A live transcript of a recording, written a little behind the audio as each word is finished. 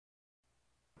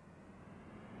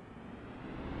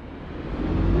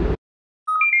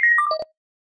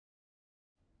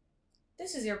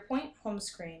This is your Poynt home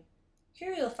screen.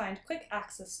 Here you'll find quick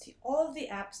access to all of the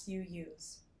apps you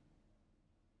use.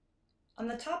 On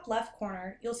the top left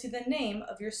corner, you'll see the name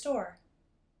of your store.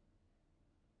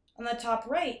 On the top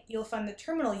right, you'll find the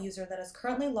terminal user that is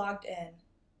currently logged in.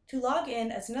 To log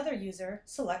in as another user,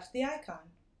 select the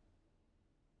icon.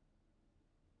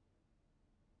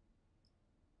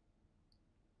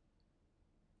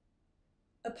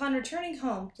 Upon returning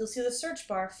home, you'll see the search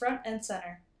bar front and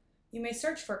center. You may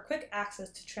search for quick access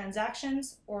to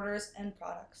transactions, orders, and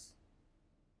products.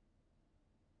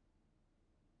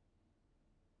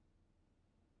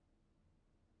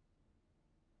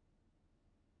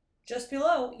 Just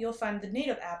below, you'll find the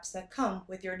native apps that come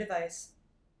with your device.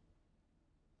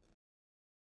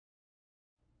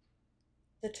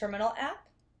 The Terminal app,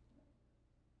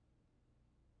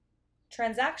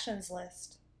 Transactions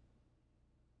list,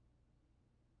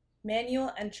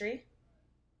 Manual entry,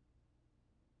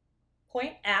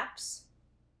 Poynt apps,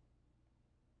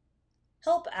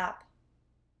 Help app,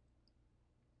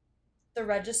 the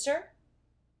Register,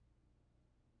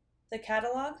 the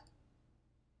Catalog,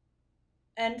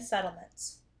 and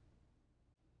Settlements.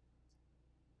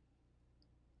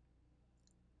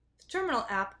 The Terminal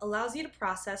app allows you to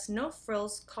process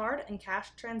no-frills card and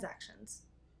cash transactions.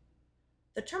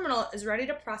 The terminal is ready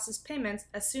to process payments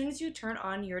as soon as you turn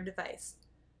on your device.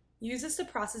 Use this to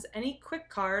process any quick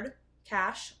card,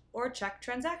 cash, or check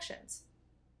transactions.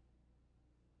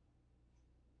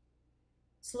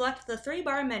 Select the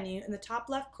 3-bar menu in the top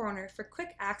left corner for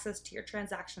quick access to your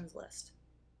transactions list.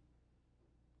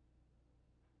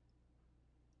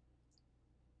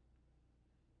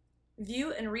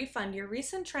 View and refund your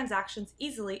recent transactions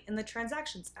easily in the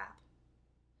Transactions app.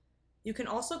 You can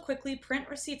also quickly print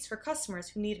receipts for customers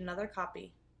who need another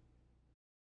copy.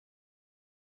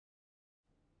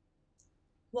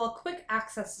 While quick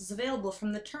access is available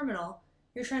from the terminal,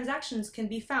 your transactions can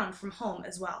be found from home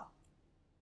as well.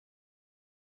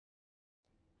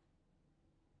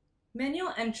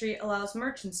 Manual entry allows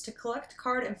merchants to collect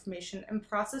card information and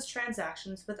process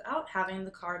transactions without having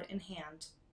the card in hand.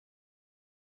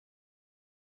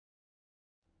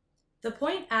 The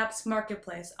Poynt Apps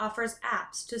Marketplace offers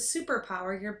apps to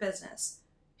superpower your business.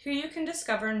 Here you can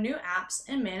discover new apps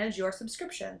and manage your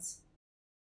subscriptions.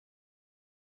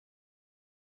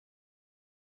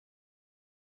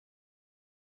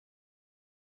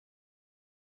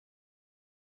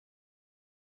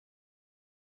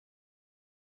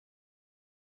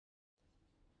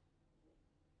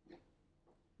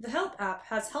 The Help app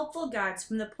has helpful guides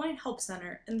from the Poynt Help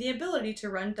Center and the ability to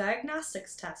run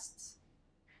diagnostics tests.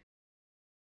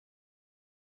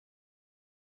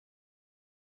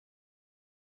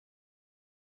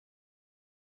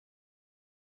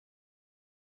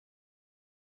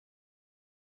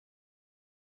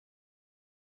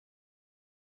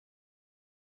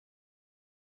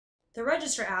 The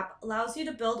Register app allows you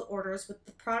to build orders with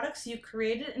the products you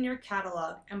created in your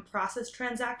catalog and process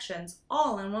transactions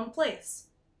all in one place.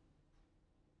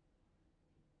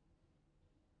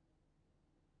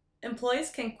 Employees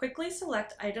can quickly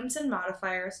select items and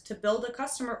modifiers to build a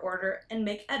customer order and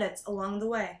make edits along the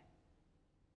way.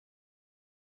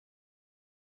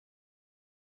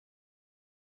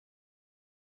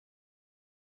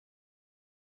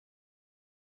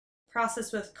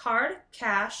 Process with card,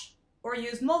 cash, or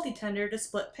use multi-tender to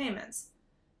split payments.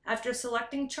 After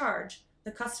selecting charge,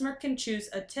 the customer can choose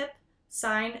a tip,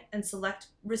 sign, and select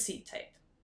receipt type.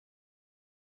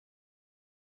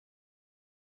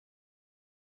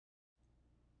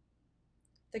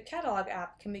 The Catalog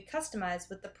app can be customized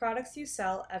with the products you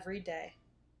sell every day.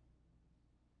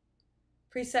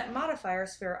 Preset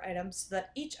modifiers for your items so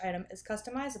that each item is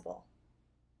customizable.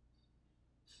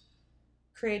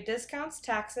 Create discounts,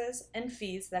 taxes, and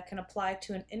fees that can apply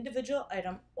to an individual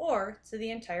item or to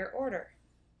the entire order.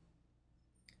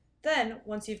 Then,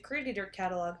 once you've created your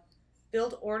catalog,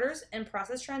 build orders and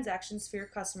process transactions for your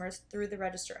customers through the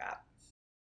Register app.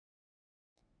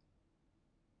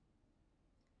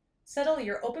 Settle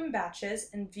your open batches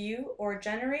and view or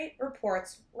generate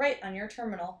reports right on your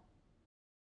terminal.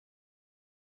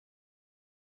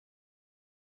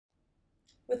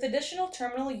 With additional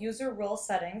terminal user role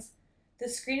settings, the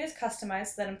screen is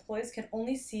customized so that employees can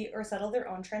only see or settle their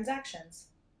own transactions.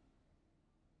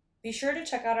 Be sure to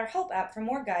check out our Help app for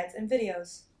more guides and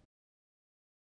videos.